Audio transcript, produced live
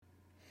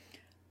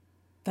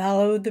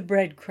Follow the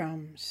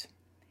breadcrumbs.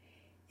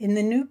 In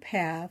The New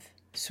Path,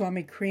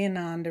 Swami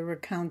Kriyananda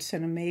recounts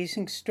an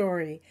amazing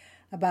story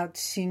about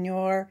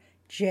Signor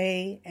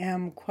J.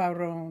 M.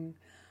 Quaron,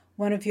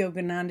 one of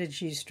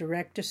Yoganandaji's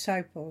direct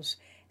disciples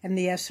and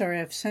the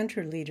SRF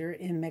center leader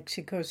in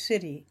Mexico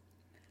City.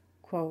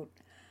 Quote,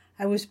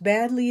 "I was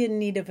badly in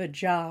need of a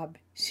job,"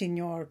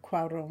 Signor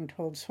Quaron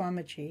told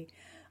Swamiji,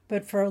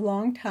 "but for a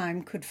long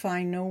time could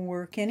find no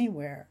work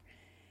anywhere.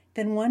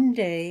 Then one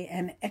day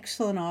an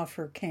excellent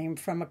offer came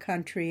from a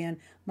country in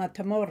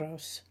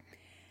Matamoros.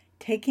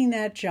 Taking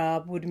that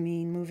job would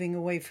mean moving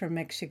away from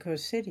Mexico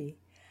City.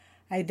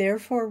 I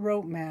therefore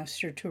wrote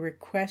Master to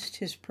request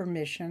his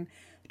permission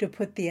to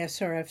put the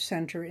SRF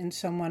Center in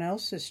someone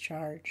else's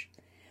charge.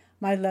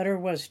 My letter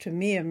was to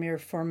me a mere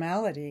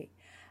formality.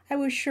 I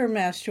was sure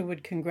Master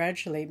would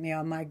congratulate me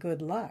on my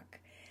good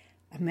luck.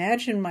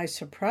 Imagine my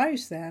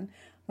surprise then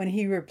when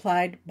he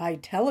replied by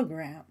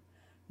telegram,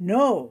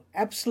 'No,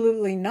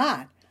 absolutely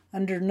not.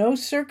 Under no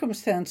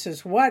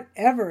circumstances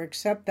whatever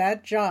except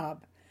that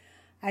job.'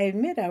 I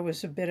admit I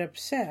was a bit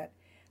upset,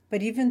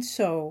 but even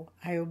so,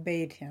 I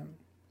obeyed him.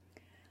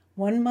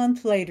 1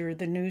 month later,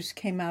 the news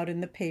came out in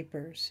the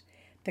papers.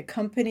 The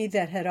company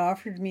that had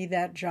offered me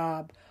that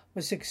job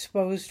was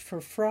exposed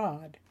for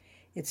fraud.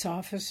 Its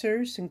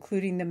officers,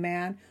 including the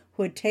man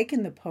who had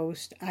taken the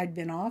post I'd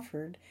been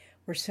offered,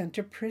 were sent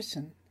to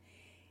prison.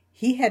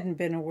 He hadn't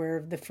been aware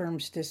of the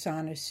firm's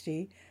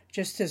dishonesty,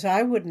 just as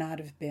I would not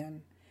have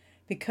been.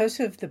 Because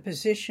of the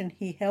position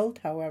he held,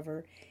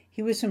 however,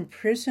 he was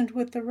imprisoned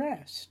with the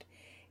rest.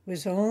 It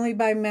was only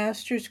by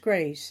Master's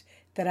grace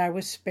that I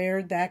was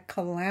spared that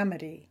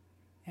calamity."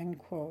 End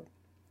quote.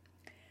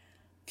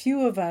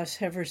 Few of us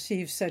have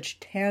received such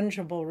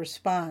tangible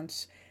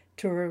response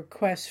to a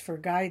request for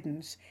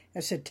guidance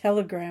as a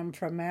telegram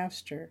from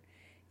Master,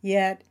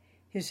 yet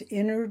his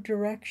inner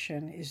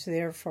direction is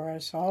there for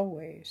us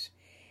always.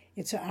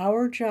 It's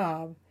our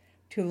job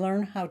to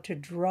learn how to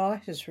draw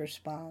his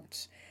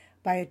response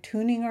by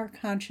attuning our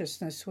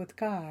consciousness with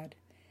God.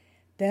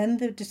 Then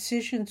the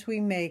decisions we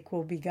make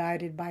will be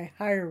guided by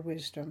higher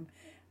wisdom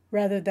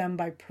rather than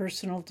by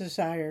personal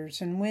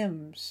desires and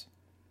whims.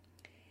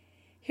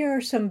 Here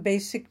are some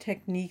basic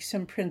techniques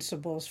and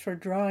principles for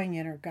drawing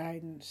inner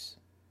guidance.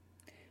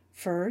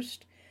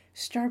 First,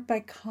 start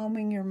by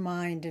calming your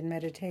mind in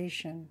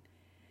meditation.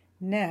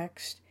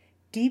 Next,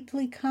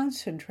 deeply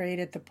concentrate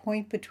at the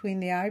point between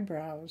the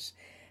eyebrows,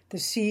 the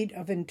seat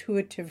of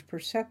intuitive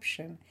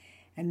perception,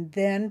 and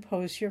then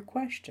pose your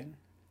question.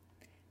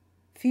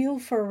 Feel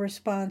for a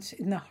response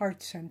in the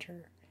heart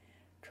center.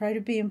 Try to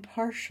be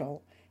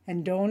impartial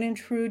and don't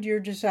intrude your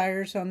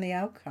desires on the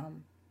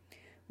outcome.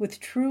 With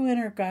true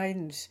inner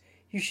guidance,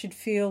 you should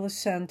feel a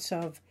sense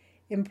of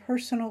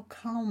impersonal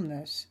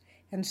calmness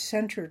and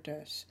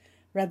centeredness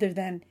rather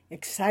than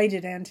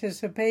excited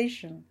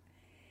anticipation.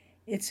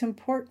 It's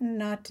important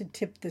not to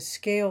tip the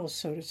scales,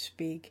 so to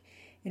speak,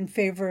 in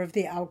favor of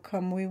the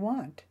outcome we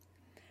want.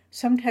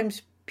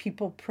 Sometimes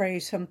people pray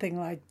something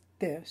like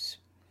this: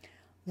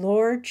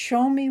 "Lord,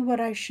 show me what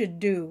I should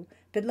do,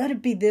 but let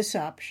it be this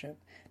option.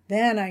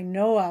 Then I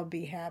know I'll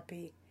be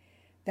happy."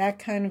 That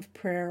kind of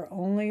prayer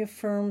only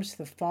affirms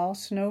the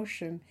false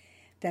notion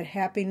that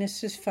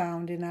happiness is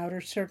found in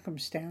outer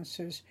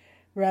circumstances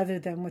rather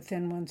than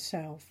within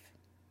oneself.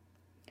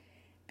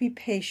 Be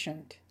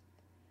patient.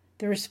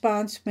 The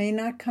response may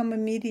not come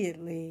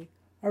immediately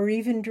or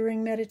even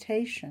during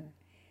meditation.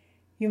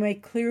 You may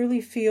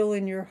clearly feel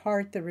in your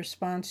heart the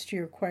response to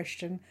your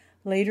question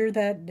later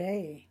that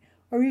day,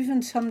 or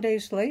even some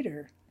days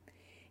later.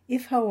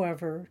 If,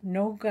 however,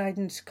 no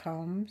guidance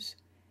comes,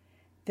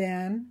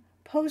 then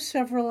pose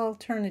several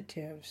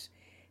alternatives.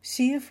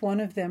 See if one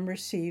of them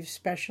receives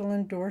special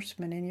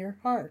endorsement in your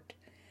heart.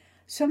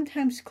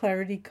 Sometimes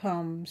clarity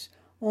comes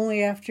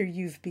only after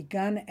you've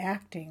begun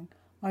acting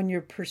on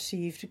your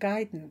perceived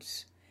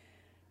guidance.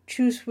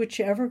 Choose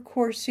whichever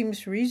course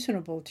seems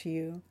reasonable to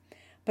you,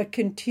 but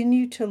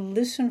continue to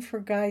listen for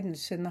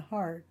guidance in the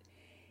heart.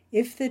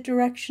 If the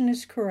direction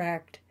is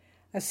correct,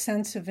 a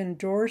sense of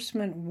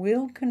endorsement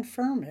will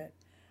confirm it.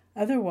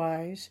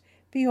 Otherwise,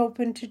 be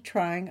open to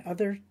trying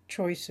other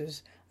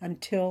choices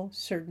until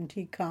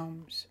certainty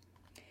comes.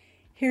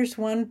 Here's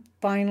one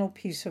final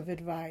piece of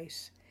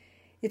advice.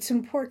 It's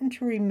important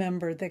to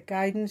remember that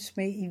guidance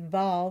may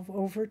evolve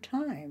over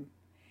time,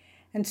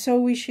 and so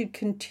we should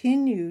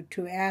continue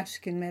to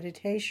ask in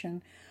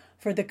meditation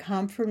for the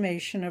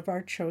confirmation of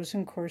our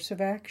chosen course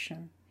of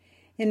action.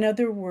 In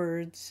other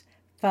words,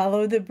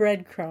 follow the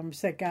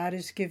breadcrumbs that God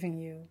is giving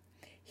you.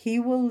 He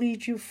will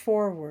lead you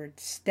forward,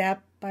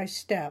 step by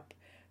step,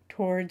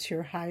 towards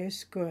your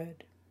highest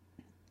good.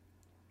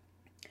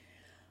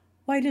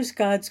 Why does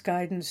God's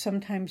guidance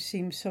sometimes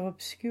seem so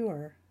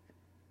obscure?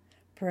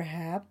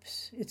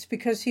 Perhaps it's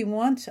because He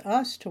wants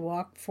us to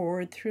walk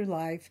forward through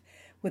life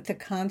with the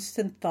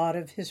constant thought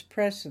of His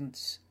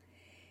presence.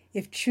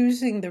 If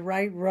choosing the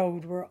right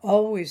road were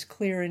always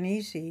clear and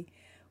easy,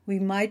 we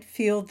might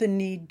feel the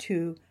need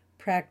to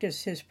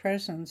practice His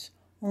presence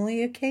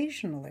only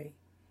occasionally.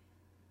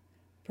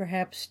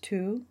 Perhaps,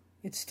 too,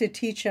 It's to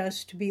teach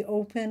us to be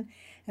open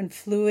and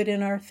fluid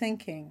in our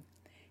thinking.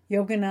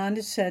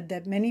 Yogananda said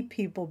that many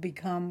people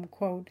become,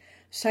 quote,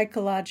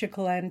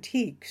 psychological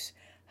antiques,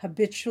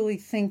 habitually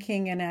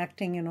thinking and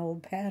acting in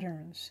old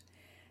patterns.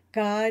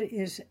 God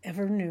is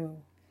ever new,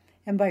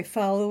 and by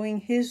following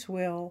His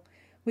will,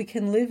 we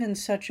can live in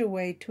such a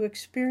way to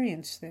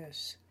experience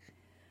this.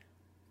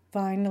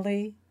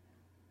 Finally,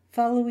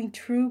 following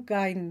true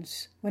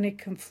guidance when it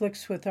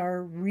conflicts with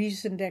our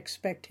reasoned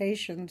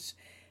expectations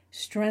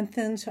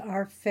strengthens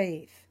our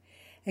faith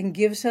and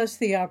gives us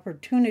the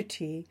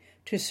opportunity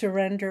to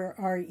surrender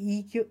our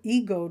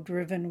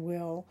ego-driven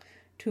will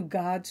to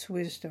God's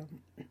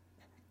wisdom.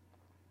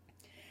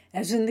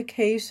 As in the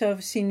case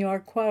of Signor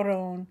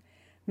Quaron,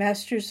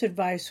 Master's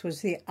advice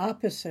was the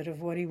opposite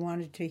of what he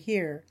wanted to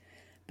hear,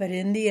 but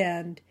in the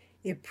end,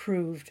 it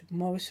proved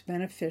most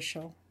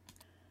beneficial.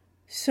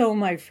 So,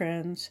 my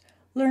friends,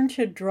 learn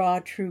to draw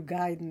true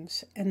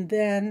guidance and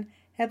then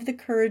have the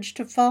courage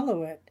to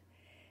follow it.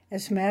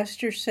 As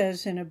Master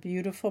says in a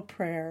beautiful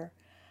prayer,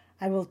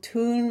 I will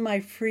tune my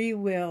free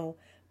will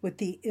with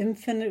the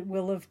infinite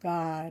will of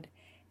God,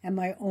 and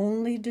my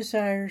only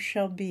desire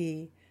shall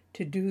be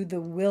to do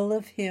the will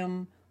of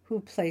Him who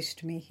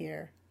placed me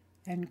here.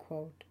 End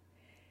quote.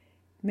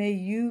 May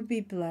you be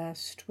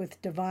blessed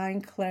with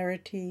divine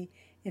clarity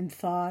in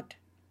thought,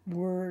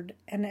 word,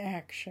 and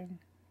action.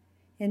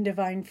 In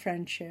divine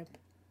friendship,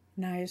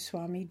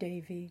 Nayaswami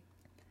Devi.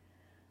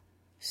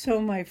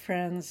 So, my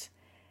friends,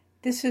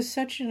 this is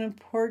such an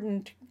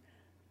important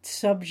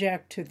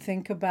subject to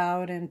think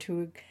about and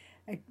to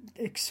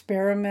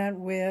experiment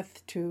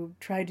with, to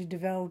try to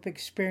develop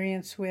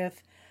experience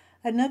with.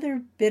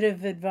 Another bit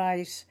of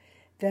advice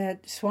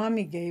that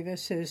Swami gave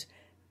us is,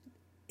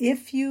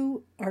 if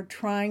you are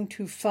trying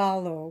to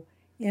follow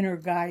inner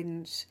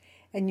guidance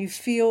and you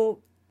feel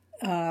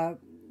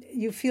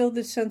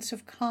the sense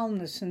of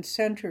calmness and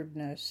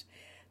centeredness,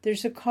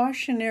 there's a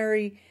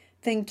cautionary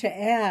thing to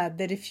add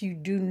that if you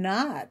do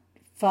not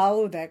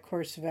follow that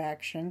course of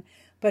action,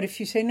 but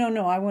if you say,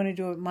 no, I want to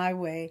do it my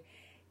way,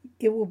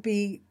 it will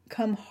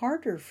become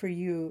harder for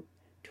you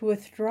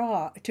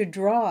to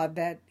draw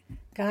that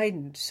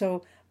guidance.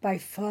 So by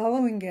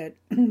following it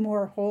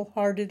more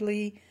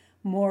wholeheartedly,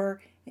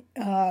 more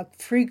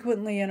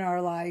frequently in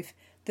our life,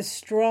 the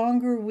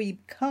stronger we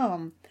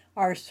become,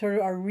 our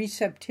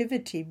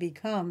receptivity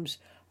becomes,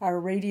 our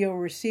radio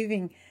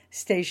receiving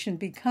station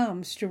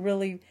becomes to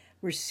really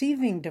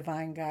receiving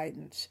divine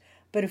guidance.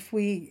 But if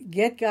we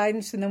get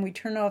guidance and then we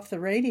turn off the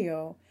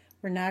radio,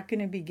 we're not going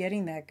to be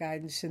getting that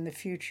guidance in the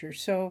future.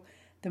 So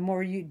the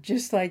more you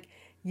just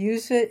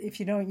use it, if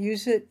you don't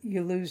use it,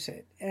 you lose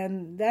it.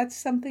 And that's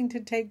something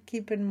to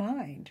keep in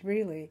mind,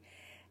 really.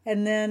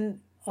 And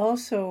then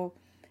also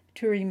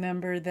to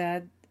remember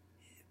that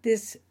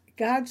this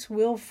God's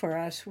will for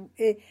us,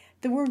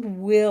 the word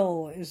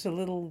will is a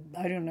little,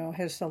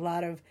 has a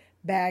lot of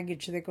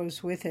baggage that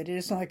goes with it. It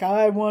isn't like,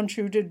 I want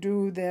you to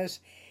do this.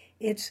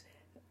 It's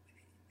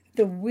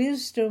the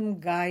wisdom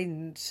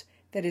guidance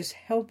that is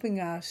helping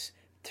us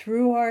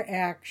through our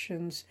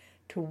actions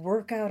to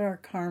work out our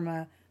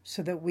karma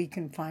so that we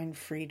can find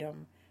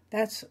freedom.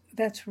 That's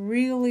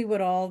really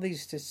what all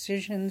these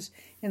decisions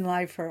in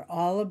life are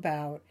all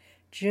about,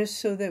 just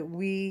so that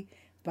we,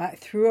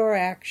 through our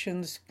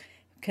actions,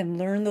 can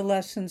learn the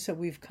lessons that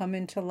we've come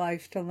into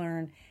life to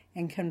learn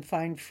and can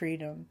find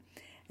freedom.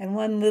 And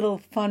one little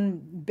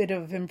fun bit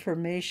of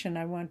information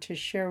I want to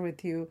share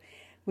with you.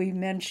 We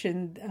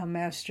mentioned a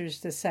Master's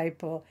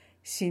disciple,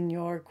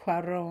 Signor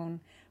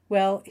Quaron.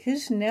 Well,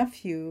 his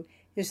nephew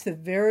is the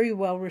very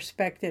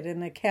well-respected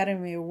and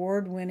Academy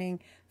Award-winning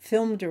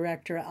film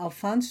director,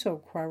 Alfonso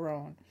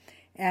Cuarón.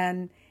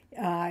 And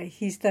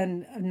he's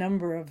done a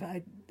number of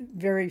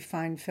very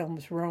fine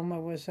films. Roma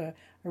was a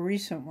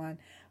recent one.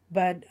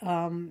 But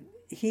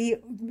he,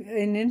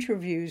 in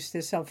interviews,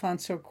 this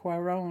Alfonso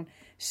Cuarón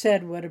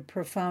said what a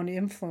profound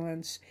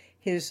influence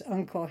his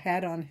uncle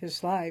had on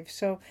his life.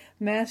 So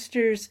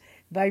Master's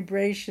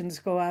vibrations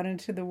go out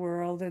into the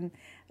world and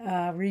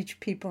reach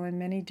people in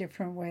many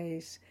different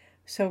ways.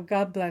 So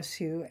God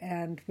bless you,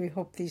 and we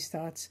hope these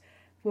thoughts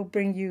will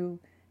bring you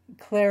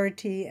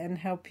clarity and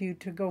help you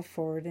to go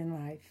forward in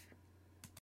life.